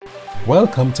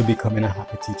Welcome to Becoming a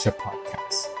Happy Teacher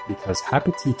podcast, because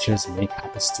happy teachers make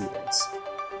happy students.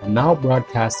 And now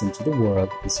broadcasting to the world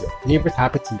is your favorite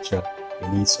happy teacher,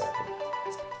 Denise Irving.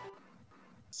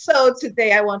 So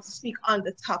today I want to speak on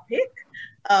the topic,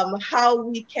 how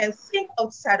we can think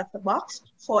outside of the box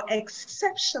for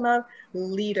exceptional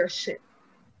leadership.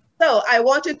 So I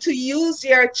wanted to use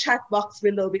your chat box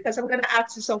below because I'm going to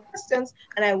ask you some questions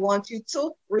and I want you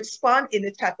to respond in the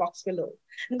chat box below.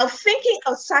 Now, thinking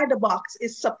outside the box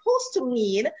is supposed to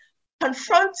mean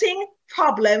confronting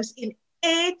problems in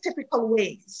atypical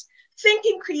ways,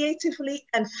 thinking creatively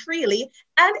and freely,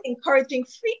 and encouraging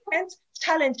frequent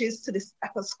challenges to the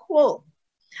status quo.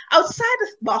 Outside the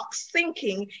box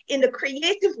thinking, in the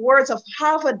creative words of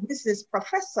Harvard business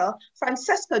professor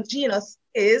Francesca Ginos,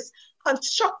 is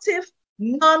constructive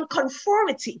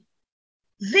nonconformity.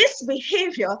 This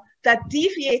behavior that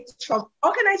deviates from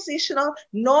organizational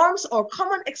norms or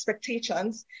common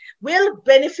expectations will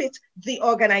benefit the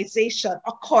organization,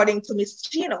 according to Ms.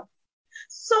 Gino.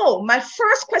 So my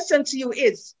first question to you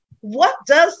is, what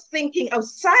does thinking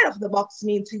outside of the box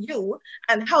mean to you,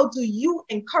 and how do you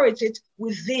encourage it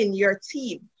within your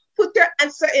team? Put your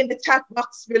answer in the chat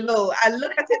box below. I'll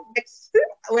look at it next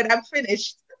when I'm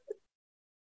finished.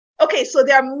 Okay, so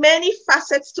there are many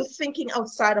facets to thinking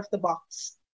outside of the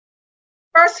box.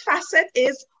 First facet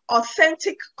is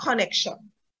authentic connection.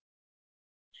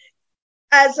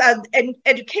 As an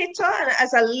educator and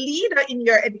as a leader in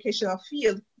your educational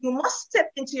field, you must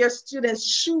step into your students'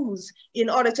 shoes in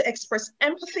order to express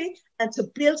empathy and to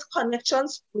build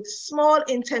connections with small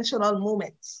intentional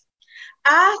moments.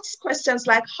 Ask questions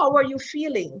like, how are you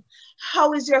feeling?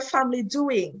 How is your family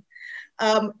doing?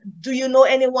 Do you know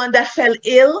anyone that fell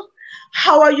ill?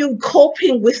 How are you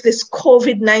coping with this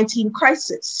COVID-19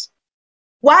 crisis?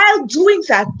 While doing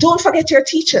that, don't forget your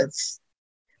teachers,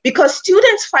 because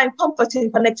students find comfort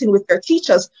in connecting with their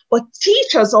teachers, but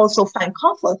teachers also find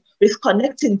comfort with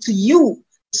connecting to you,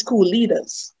 school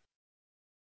leaders.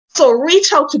 So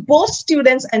reach out to both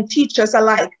students and teachers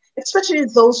alike, especially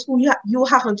those who you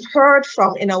haven't heard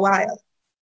from in a while.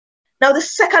 Now, the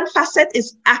second facet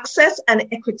is access and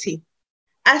equity.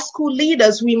 As school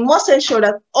leaders, we must ensure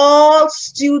that all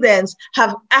students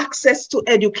have access to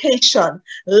education.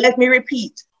 Let me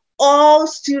repeat, all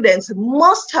students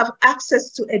must have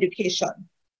access to education.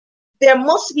 There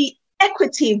must be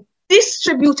equity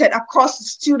distributed across the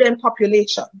student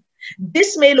population.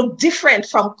 This may look different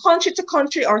from country to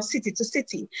country or city to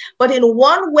city, but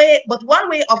one way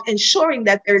of ensuring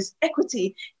that there is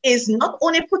equity is not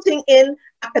only putting in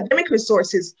academic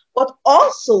resources, but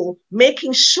also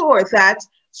making sure that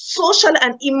social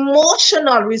and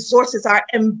emotional resources are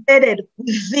embedded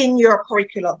within your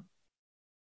curriculum.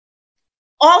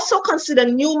 Also consider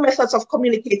new methods of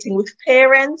communicating with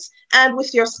parents and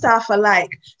with your staff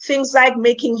alike. Things like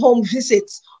making home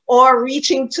visits or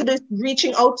reaching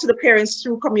out to the parents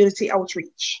through community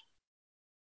outreach.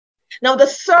 Now, the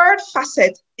third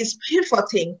facet is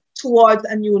pivoting towards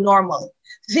a new normal.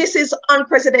 This is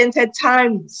unprecedented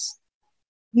times.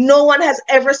 No one has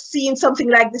ever seen something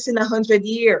like this in 100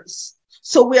 years.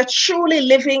 So we are truly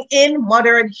living in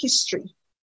modern history.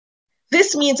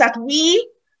 This means that we,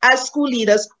 as school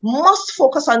leaders, must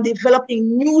focus on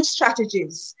developing new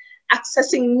strategies,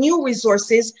 accessing new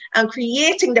resources, and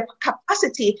creating the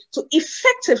capacity to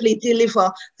effectively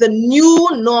deliver the new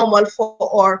normal for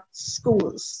our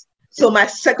schools. So my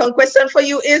second question for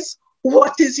you is,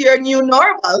 what is your new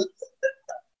normal?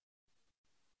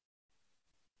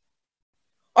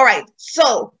 All right,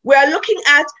 so we're looking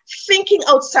at thinking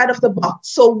outside of the box.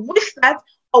 So with that,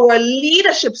 our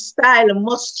leadership style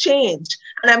must change.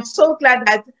 And I'm so glad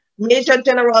that Major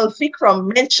General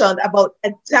Vikram mentioned about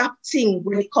adapting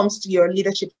when it comes to your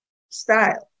leadership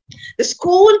style. The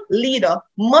school leader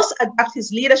must adapt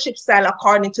his leadership style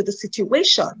according to the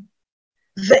situation.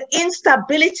 The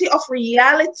instability of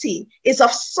reality is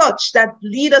of such that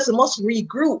leaders must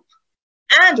regroup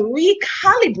and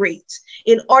recalibrate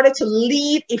in order to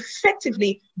lead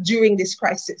effectively during this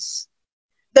crisis.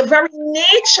 The very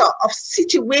nature of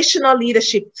situational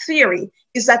leadership theory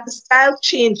is that the style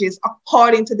changes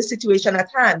according to the situation at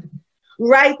hand.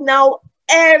 Right now,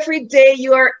 every day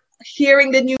you're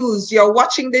hearing the news, you're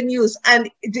watching the news, and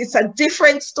it's a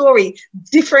different story,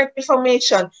 different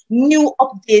information, new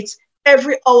updates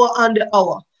every hour on the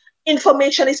hour.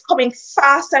 Information is coming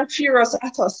fast and furious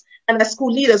at us. And as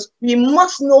school leaders, we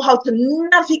must know how to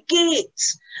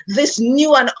navigate this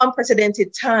new and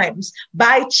unprecedented times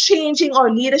by changing our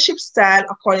leadership style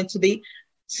according to the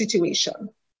situation.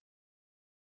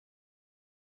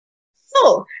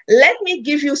 So let me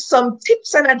give you some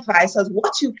tips and advice on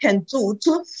what you can do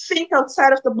to think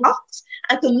outside of the box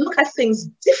and to look at things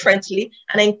differently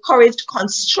and encourage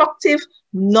constructive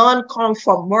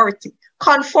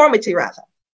conformity rather.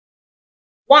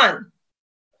 1,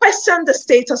 question the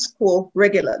status quo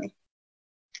regularly.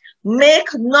 Make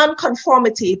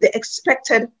non-conformity the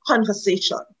expected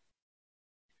conversation.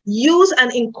 Use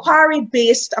an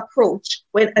inquiry-based approach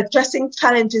when addressing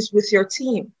challenges with your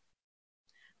team.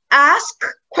 Ask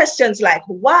questions like,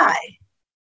 why?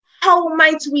 How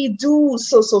might we do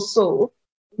so?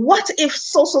 What if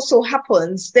so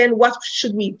happens? Then what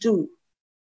should we do?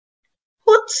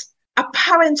 Put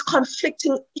apparent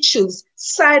conflicting issues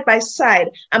side by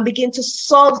side and begin to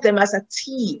solve them as a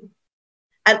team.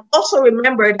 And also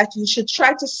remember that you should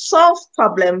try to solve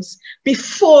problems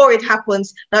before it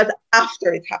happens, not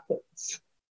after it happens.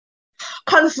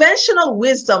 Conventional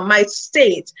wisdom might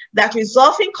state that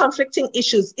resolving conflicting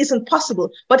issues isn't possible,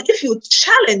 but if you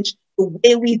challenge the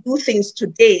way we do things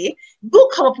today, you'll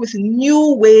come up with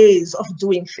new ways of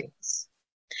doing things.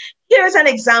 Here's an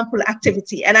example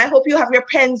activity, and I hope you have your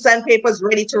pens and papers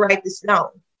ready to write this down.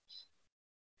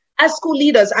 As school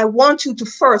leaders, I want you to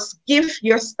first give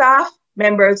your staff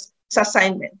members this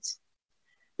assignment.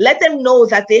 Let them know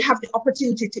that they have the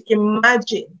opportunity to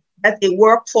imagine that they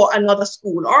work for another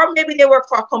school, or maybe they work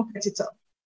for a competitor.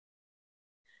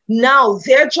 Now,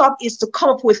 their job is to come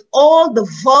up with all the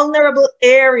vulnerable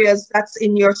areas that's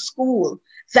in your school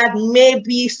that may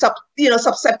be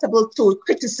susceptible to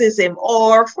criticism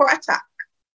or for attack.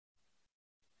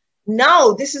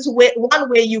 Now, this is one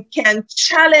way you can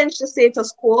challenge the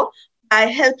status quo by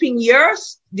helping your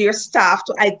staff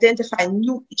to identify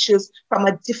new issues from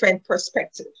a different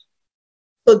perspective.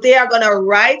 So they are going to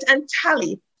write and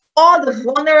tally all the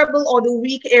vulnerable or the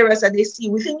weak areas that they see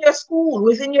within your school,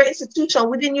 within your institution,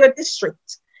 within your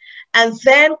district, and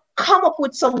then come up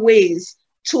with some ways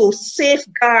to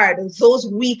safeguard those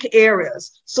weak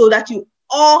areas so that you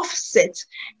offset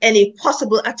any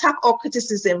possible attack or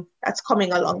criticism that's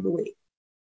coming along the way.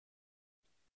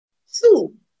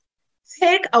 2,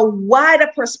 take a wider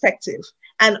perspective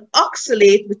and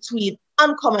oscillate between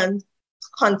uncommon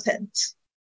content.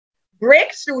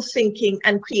 Breakthrough thinking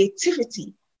and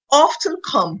creativity often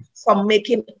come from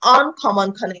making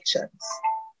uncommon connections.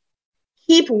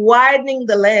 Keep widening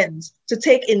the lens to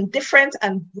take in different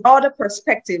and broader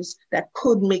perspectives that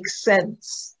could make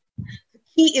sense. The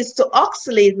key is to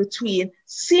oscillate between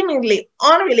seemingly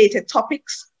unrelated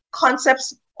topics,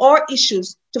 concepts, or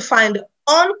issues to find an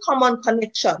uncommon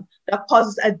connection that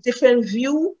causes a different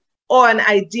view or an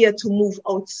idea to move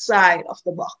outside of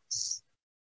the box.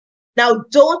 Now,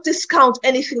 don't discount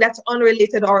anything that's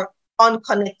unrelated or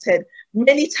unconnected.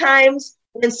 Many times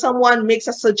when someone makes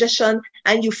a suggestion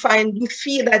and you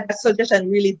feel that the suggestion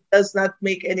really does not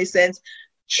make any sense,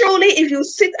 truly, if you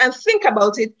sit and think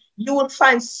about it, you will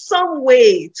find some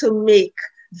way to make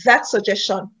that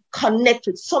suggestion connect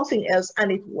with something else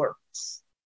and it works.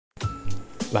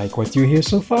 Like what you hear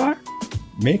so far?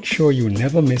 Make sure you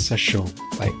never miss a show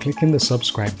by clicking the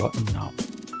subscribe button now.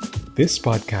 This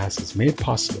podcast is made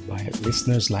possible by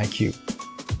listeners like you.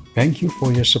 Thank you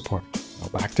for your support. Now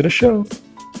back to the show.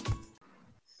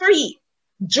 3,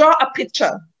 draw a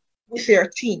picture with your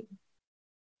team.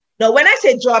 Now, when I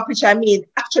say draw a picture, I mean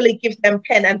actually give them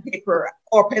pen and paper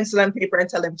or pencil and paper and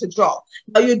tell them to draw.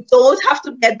 Now, you don't have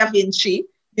to be a Da Vinci.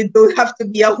 You don't have to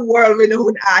be a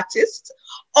world-renowned artist.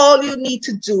 All you need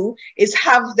to do is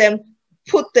have them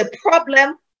put the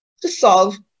problem to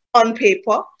solve on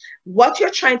paper. What you're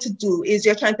trying to do is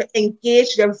you're trying to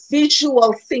engage their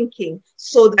visual thinking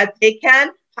so that they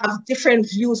can have different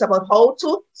views about how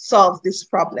to solve this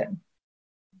problem.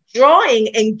 Drawing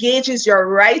engages your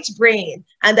right brain,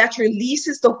 and that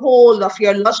releases the whole of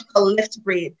your logical left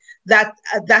brain that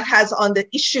has on the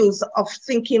issues of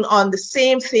thinking on the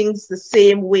same things the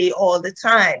same way all the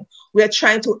time. We are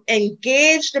trying to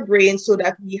engage the brain so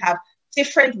that we have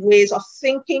different ways of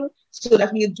thinking, so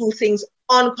that we do things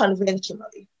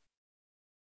unconventionally.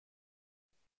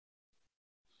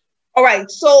 All right,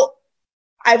 so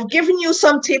I've given you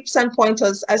some tips and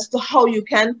pointers as to how you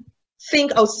can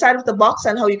think outside of the box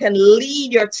and how you can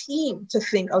lead your team to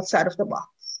think outside of the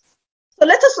box. So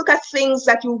let us look at things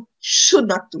that you should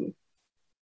not do.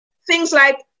 Things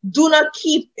like do not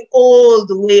keep the old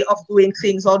way of doing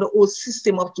things or the old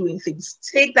system of doing things.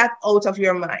 Take that out of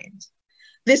your mind.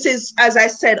 This is, as I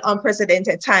said,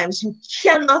 unprecedented times. You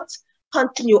cannot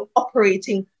continue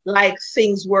operating like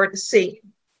things were the same.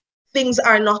 Things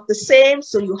are not the same,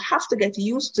 so you have to get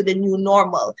used to the new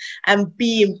normal and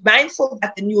be mindful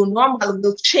that the new normal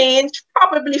will change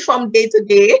probably from day to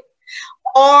day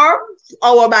or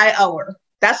hour by hour.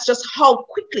 That's just how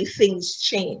quickly things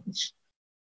change.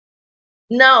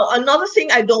 Now, another thing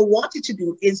I don't want you to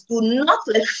do is do not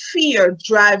let fear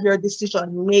drive your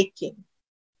decision making.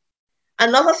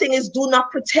 Another thing is do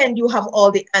not pretend you have all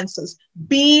the answers.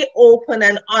 Be open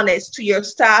and honest to your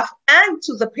staff and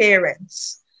to the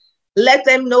parents. Let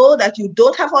them know that you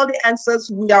don't have all the answers.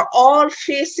 We are all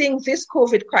facing this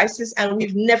COVID crisis and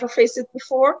we've never faced it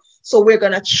before. So we're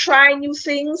going to try new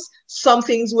things. Some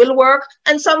things will work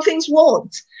and some things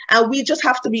won't. And we just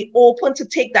have to be open to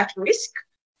take that risk,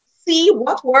 see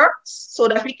what works so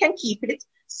that we can keep it,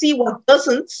 see what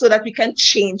doesn't so that we can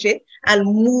change it and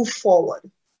move forward.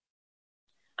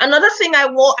 Another thing I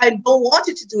don't want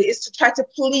you to do is to try to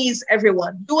please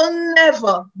everyone. You will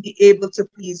never be able to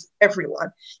please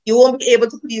everyone. You won't be able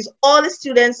to please all the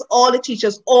students, all the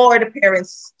teachers, or the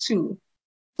parents too.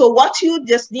 So what you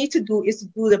just need to do is to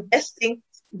do the best thing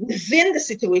within the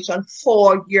situation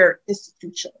for your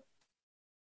institution.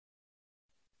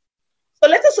 So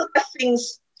let us look at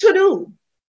things to do.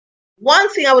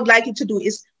 One thing I would like you to do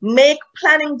is make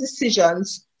planning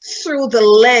decisions through the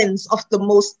lens of the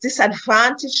most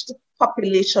disadvantaged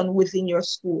population within your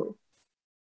school.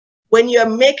 When you're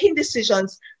making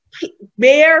decisions,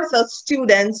 bear the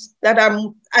students that are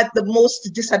at the most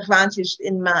disadvantaged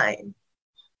in mind.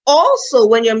 Also,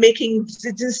 when you're making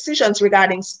decisions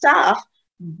regarding staff,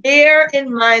 bear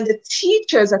in mind the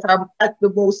teachers that are at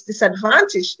the most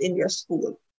disadvantaged in your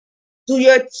school. Do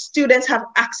your students have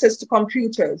access to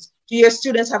computers? Do your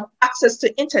students have access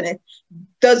to internet?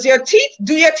 Do your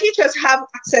teachers have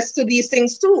access to these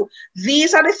things too?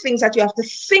 These are the things that you have to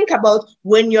think about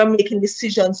when you're making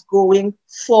decisions going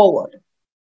forward.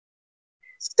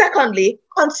 Secondly,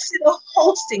 consider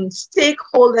hosting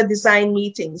stakeholder design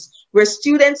meetings where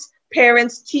students,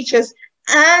 parents, teachers,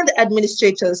 and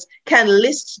administrators can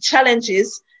list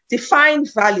challenges, define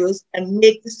values, and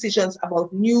make decisions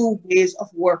about new ways of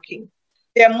working.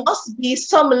 There must be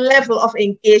some level of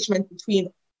engagement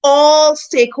between all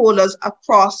stakeholders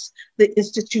across the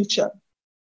institution.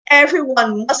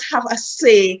 Everyone must have a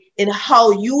say in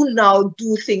how you now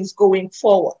do things going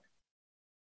forward.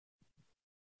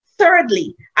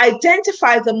 Thirdly,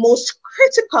 identify the most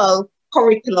critical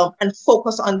curriculum and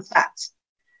focus on that.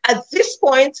 At this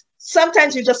point,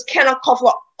 sometimes you just cannot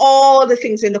cover all the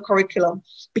things in the curriculum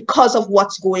because of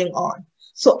what's going on.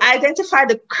 So identify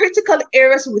the critical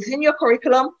areas within your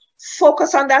curriculum,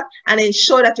 focus on that, and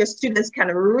ensure that your students can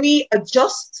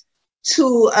readjust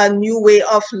to a new way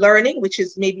of learning, which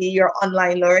is maybe your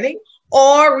online learning,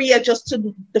 or readjust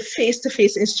to the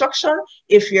face-to-face instruction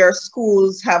if your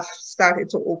schools have started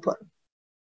to open.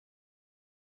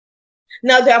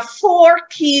 Now, there are 4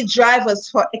 key drivers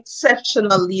for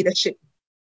exceptional leadership.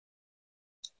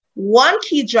 One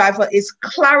key driver is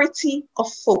clarity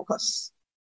of focus.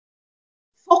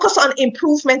 Focus on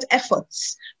improvement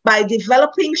efforts by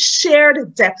developing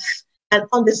shared depth and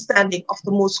understanding of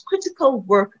the most critical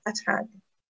work at hand.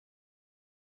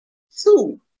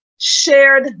 2,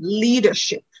 shared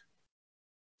leadership.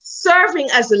 Serving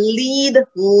as lead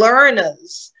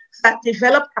learners that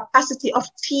develop capacity of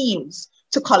teams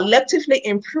to collectively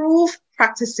improve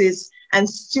practices and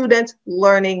student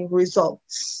learning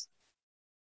results.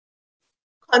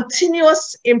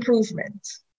 Continuous improvement.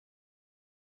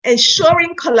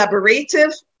 Ensuring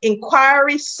collaborative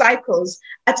inquiry cycles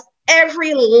at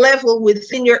every level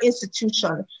within your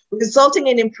institution, resulting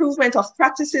in improvement of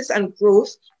practices and growth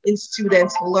in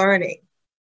student learning.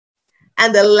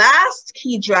 And the last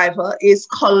key driver is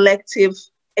collective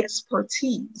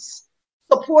expertise,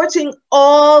 supporting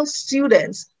all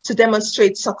students to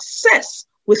demonstrate success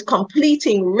with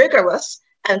completing rigorous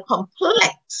and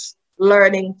complex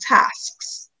learning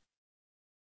tasks.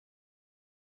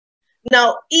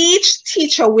 Now, each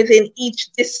teacher within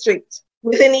each district,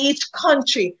 within each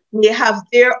country, may have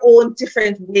their own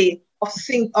different way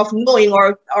of knowing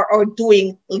or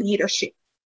doing leadership.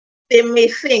 They may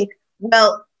think,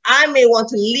 well, I may want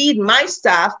to lead my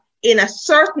staff in a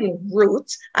certain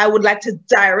route. I would like to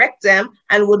direct them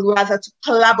and would rather to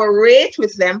collaborate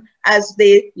with them as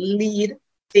they lead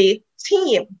the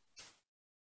team.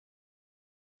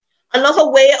 Another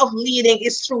way of leading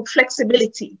is through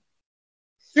flexibility,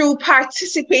 through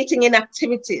participating in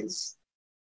activities,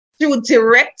 through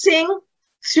directing,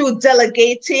 through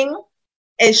delegating,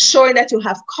 ensuring that you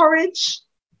have courage,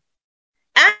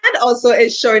 and also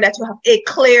ensuring that you have a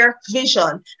clear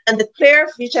vision. And the clear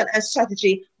vision and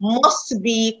strategy must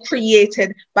be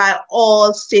created by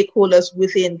all stakeholders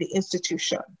within the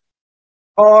institution.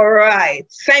 All right,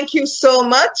 thank you so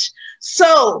much.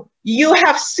 So you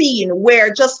have seen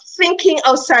where just thinking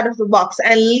outside of the box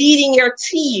and leading your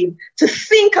team to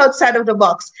think outside of the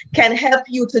box can help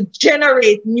you to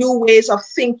generate new ways of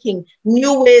thinking,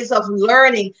 new ways of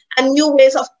learning, and new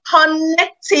ways of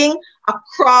connecting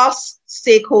across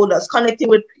stakeholders, connecting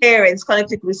with parents,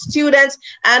 connecting with students,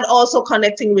 and also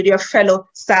connecting with your fellow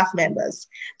staff members.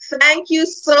 Thank you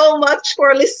so much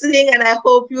for listening, and I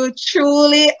hope you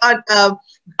truly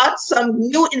got some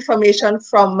new information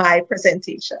from my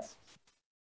presentation.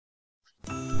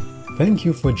 Thank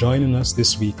you for joining us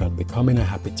this week on Becoming a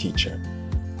Happy Teacher.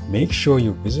 Make sure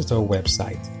you visit our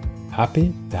website,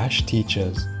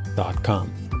 happy-teachers.com,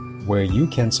 where you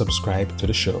can subscribe to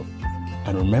the show.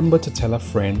 And remember to tell a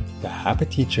friend that happy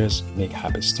teachers make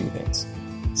happy students.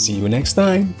 See you next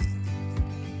time.